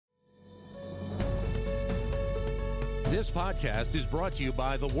This podcast is brought to you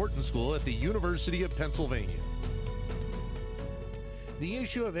by the Wharton School at the University of Pennsylvania. The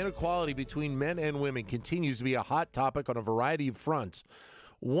issue of inequality between men and women continues to be a hot topic on a variety of fronts.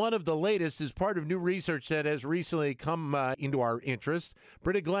 One of the latest is part of new research that has recently come into our interest.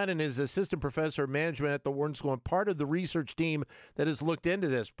 Britta Glennon is assistant professor of management at the Wharton School and part of the research team that has looked into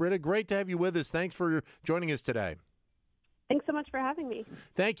this. Britta, great to have you with us. Thanks for joining us today. Thanks so much for having me.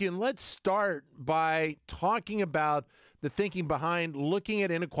 Thank you. And let's start by talking about the thinking behind looking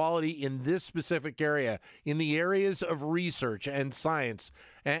at inequality in this specific area, in the areas of research and science,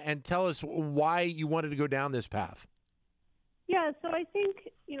 and tell us why you wanted to go down this path. Yeah, so I think,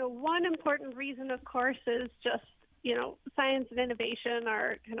 one important reason, of course, is just, science and innovation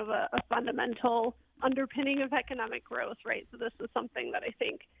are kind of a fundamental underpinning of economic growth, right? So this is something that I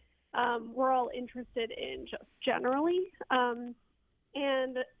think we're all interested in just generally.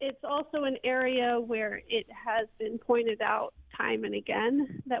 And it's also an area where it has been pointed out time and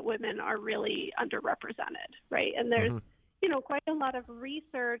again that women are really underrepresented, right? And there's, quite a lot of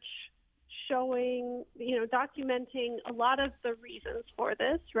research showing, documenting a lot of the reasons for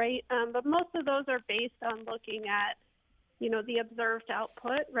this, right? But most of those are based on looking at, the observed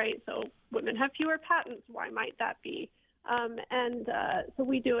output, right? So women have fewer patents. Why might that be? So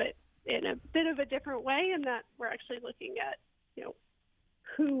we do it in a bit of a different way in that we're actually looking at,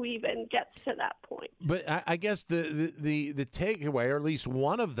 who even gets to that point. But I guess the takeaway, or at least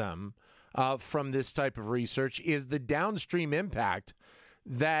one of them from this type of research, is the downstream impact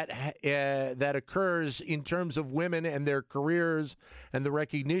that occurs in terms of women and their careers and the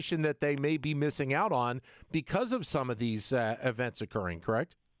recognition that they may be missing out on because of some of these events occurring,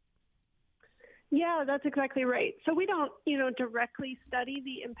 correct? Yeah, that's exactly right. So we don't, directly study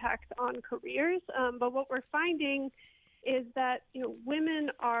the impact on careers, but what we're finding is that,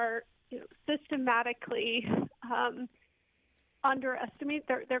 women are, systematically underestimated.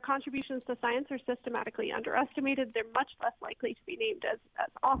 Their contributions to science are systematically underestimated. They're much less likely to be named as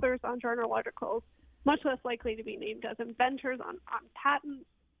authors on journal articles, much less likely to be named as inventors on patents.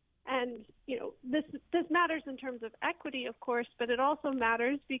 And, this matters in terms of equity, of course, but it also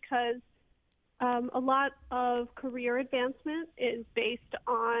matters because a lot of career advancement is based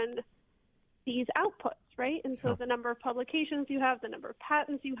on these outputs, right? And so the number of publications you have, the number of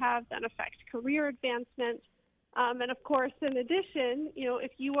patents you have, then affect career advancement. And of course, in addition,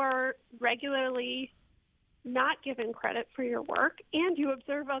 if you are regularly not given credit for your work and you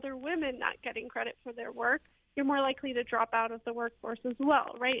observe other women not getting credit for their work, you're more likely to drop out of the workforce as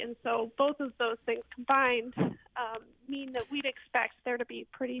well, right? And so both of those things combined mean that we'd expect there to be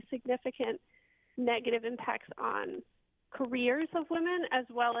pretty significant negative impacts on careers of women, as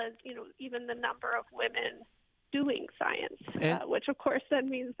well as, even the number of women doing science, which of course then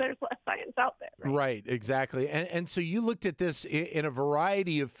means there's less science out there. Right, exactly. And so you looked at this in a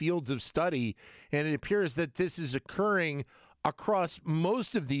variety of fields of study, and it appears that this is occurring across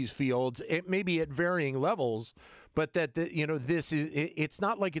most of these fields. It may be at varying levels, but that this is, it's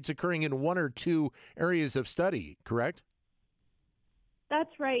not like it's occurring in one or two areas of study, correct?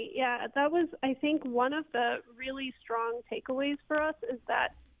 That's right. Yeah, that was, I think, one of the really strong takeaways for us is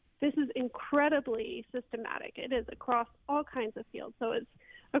that this is incredibly systematic. It is across all kinds of fields. So it's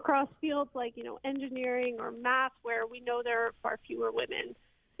across fields like, engineering or math, where we know there are far fewer women.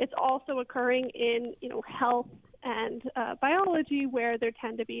 It's also occurring in, health and biology, where there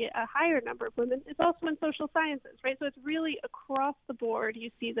tend to be a higher number of women. It's also in social sciences, right? So it's really across the board.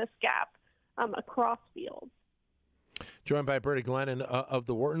 You see this gap across fields. Joined by Britta Glennon of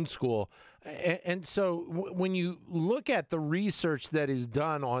the Wharton School. And so when you look at the research that is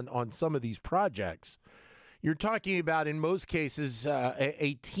done on some of these projects, you're talking about, in most cases,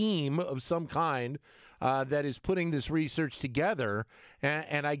 a team of some kind that is putting this research together.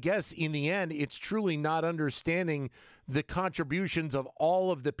 And I guess in the end, it's truly not understanding the contributions of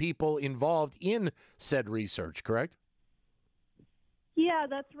all of the people involved in said research, correct? Yeah,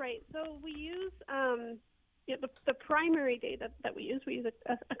 that's right. So we use the primary data that we use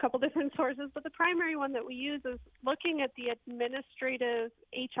a couple different sources, but the primary one that we use is looking at the administrative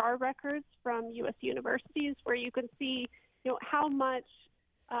HR records from U.S. universities, where you can see, how much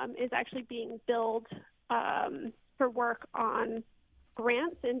is actually being billed for work on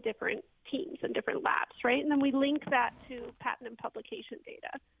grants in different teams and different labs, right? And then we link that to patent and publication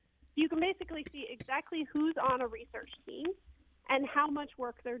data. You can basically see exactly who's on a research team and how much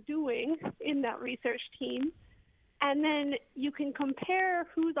work they're doing in that research team. And then you can compare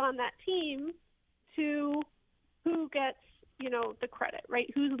who's on that team to who gets, the credit, right?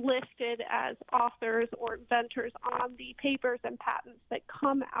 Who's listed as authors or inventors on the papers and patents that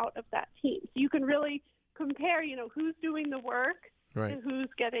come out of that team. So you can really compare, who's doing the work Right. and who's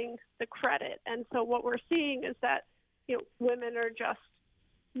getting the credit. And so what we're seeing is that, women are just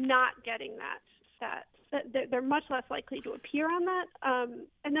not getting that they're much less likely to appear on that.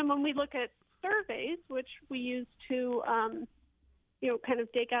 And then when we look at surveys, which we use to, kind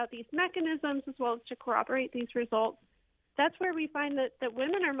of dig out these mechanisms as well as to corroborate these results, that's where we find that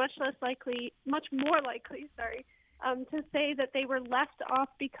women are much more likely, to say that they were left off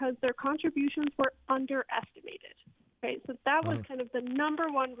because their contributions were underestimated. Right, so that was kind of the number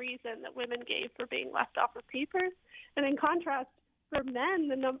one reason that women gave for being left off of papers. And in contrast, for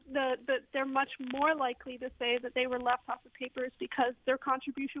men, they're much more likely to say that they were left off of papers because their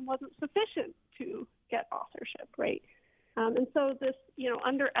contribution wasn't sufficient to get authorship. Right, and so this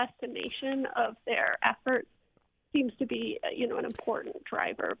underestimation of their efforts seems to be an important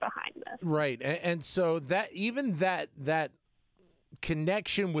driver behind this. Right, and so that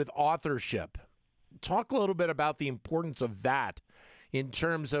connection with authorship. Talk a little bit about the importance of that in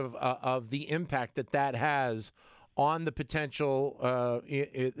terms of the impact that has on the potential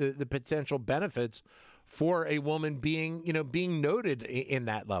the potential benefits for a woman being noted in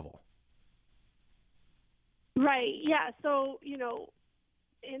that level. Right. Yeah. So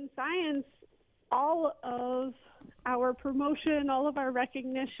in science, all of our promotion, all of our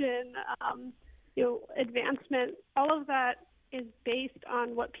recognition, advancement, all of that is based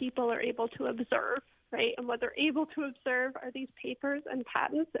on what people are able to observe, right? And what they're able to observe are these papers and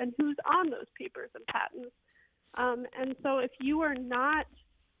patents and who's on those papers and patents. And so if you are not,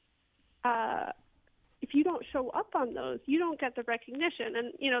 if you don't show up on those, you don't get the recognition.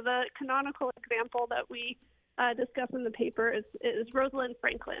 And, the canonical example that we discuss in the paper is Rosalind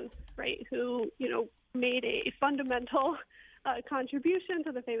Franklin, right, who, made a fundamental contribution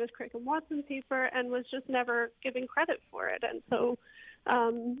to the famous Crick and Watson paper and was just never given credit for it. And so,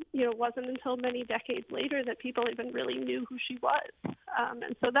 it wasn't until many decades later that people even really knew who she was.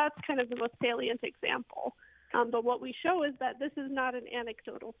 And so that's kind of the most salient example. But what we show is that this is not an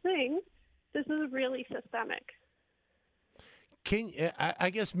anecdotal thing. This is really systemic. I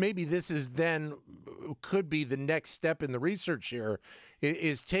guess maybe this is then could be the next step in the research here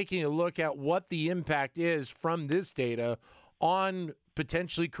is taking a look at what the impact is from this data on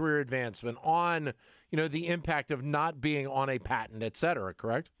potentially career advancement, on the impact of not being on a patent, et cetera,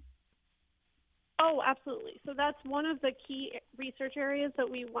 correct? Oh, absolutely. So that's one of the key research areas that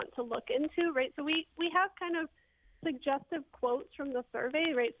we want to look into, right? So we have kind of suggestive quotes from the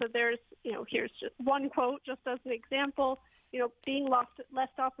survey, right? So there's, here's just one quote just as an example. Being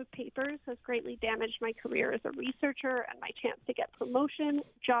left off of papers has greatly damaged my career as a researcher and my chance to get promotion,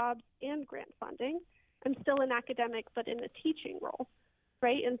 jobs, and grant funding. I'm still an academic, but in a teaching role,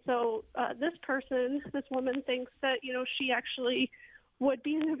 right? And so this woman thinks that, she actually would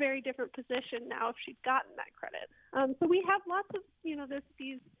be in a very different position now if she'd gotten that credit. So we have lots of,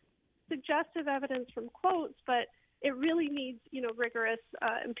 these suggestive evidence from quotes, but it really needs, rigorous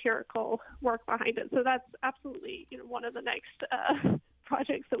empirical work behind it. So that's absolutely, one of the next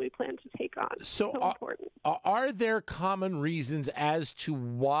projects that we plan to take on. So important. Are there common reasons as to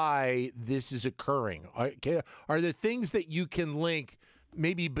why this is occurring? Are there things that you can link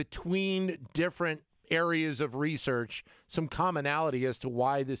maybe between different areas of research, some commonality as to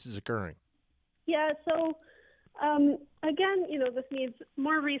why this is occurring? Yeah, so again, this needs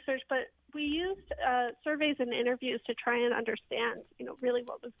more research, but we used surveys and interviews to try and understand, really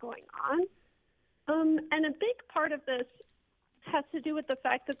what was going on. And a big part of this has to do with the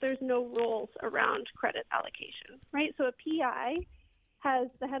fact that there's no rules around credit allocation, right? So a PI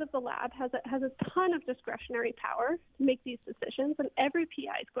the head of the lab has a ton of discretionary power to make these decisions, and every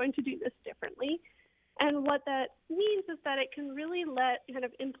PI is going to do this differently. And what that means is that it can really let kind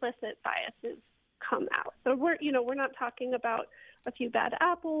of implicit biases come out. So we're not talking about a few bad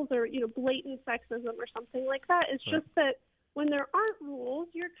apples or, blatant sexism or something like that. It's just that when there aren't rules,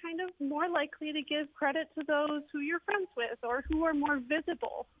 you're kind of more likely to give credit to those who you're friends with or who are more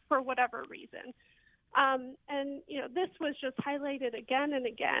visible for whatever reason. And this was just highlighted again and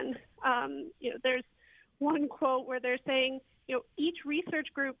again. There's one quote where they're saying, each research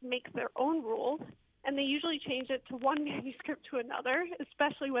group makes their own rules, and they usually change it to one manuscript to another,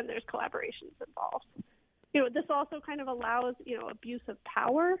 especially when there's collaborations involved. This also kind of allows, abuse of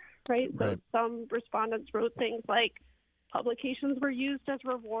power, right? So some respondents wrote things like publications were used as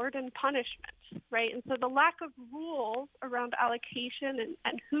reward and punishment, right? And so the lack of rules around allocation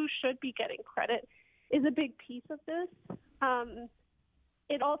and who should be getting credit is a big piece of this.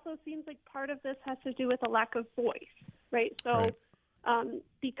 It also seems like part of this has to do with a lack of voice, right? So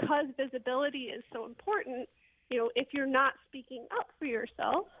because visibility is so important, if you're not speaking up for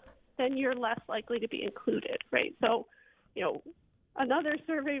yourself, then you're less likely to be included, right? So, another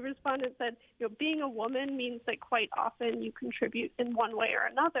survey respondent said, being a woman means that quite often you contribute in one way or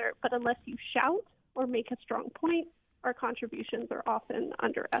another, but unless you shout or make a strong point, our contributions are often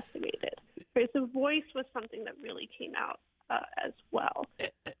underestimated. Right? So voice was something that really came out as well.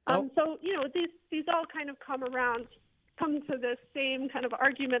 So, these all kind of come to this same kind of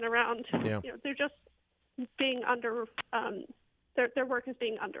argument around, they're just being their work is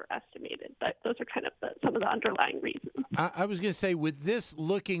being underestimated. But those are kind of some of the underlying reasons. I was going to say, with this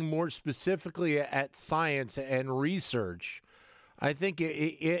looking more specifically at science and research, I think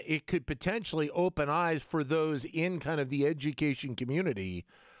it could potentially open eyes for those in kind of the education community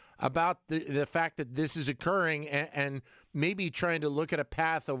about the fact that this is occurring, and maybe trying to look at a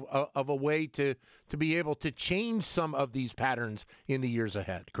path of a way to be able to change some of these patterns in the years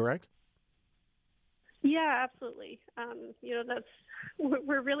ahead, correct? Yeah, absolutely.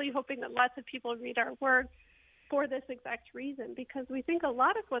 We're really hoping that lots of people read our work for this exact reason, because we think a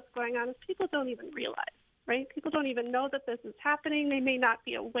lot of what's going on is people don't even realize, right? People don't even know that this is happening. They may not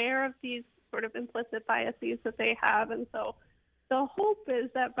be aware of these sort of implicit biases that they have. And so the hope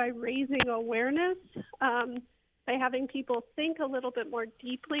is that by raising awareness, by having people think a little bit more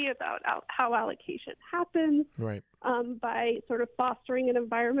deeply about how allocation happens, right, by sort of fostering an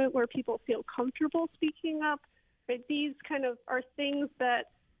environment where people feel comfortable speaking up, right? These kind of are things that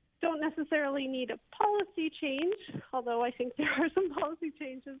don't necessarily need a policy change, although I think there are some policy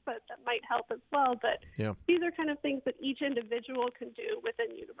changes that might help as well. But these are kind of things that each individual can do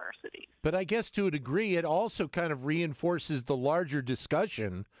within universities. But I guess to a degree, it also kind of reinforces the larger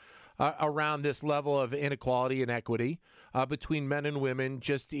discussion around this level of inequality and equity between men and women,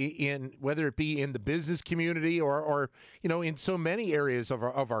 just in whether it be in the business community or in so many areas of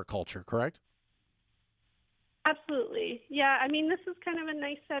our culture, correct? Absolutely. Yeah, I mean, this is kind of a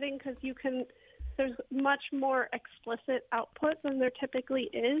nice setting because there's much more explicit output than there typically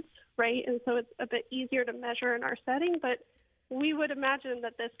is, right? And so it's a bit easier to measure in our setting, but we would imagine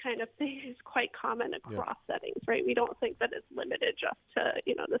that this kind of thing is quite common across settings, right? We don't think that it's limited just to,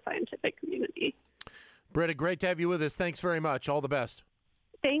 the scientific community. Britta, great to have you with us. Thanks very much. All the best.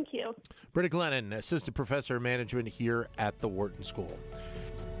 Thank you. Britta Glennon, Assistant Professor of Management here at the Wharton School.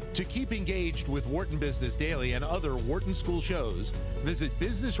 To keep engaged with Wharton Business Daily and other Wharton School shows, visit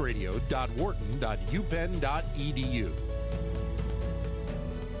businessradio.wharton.upenn.edu.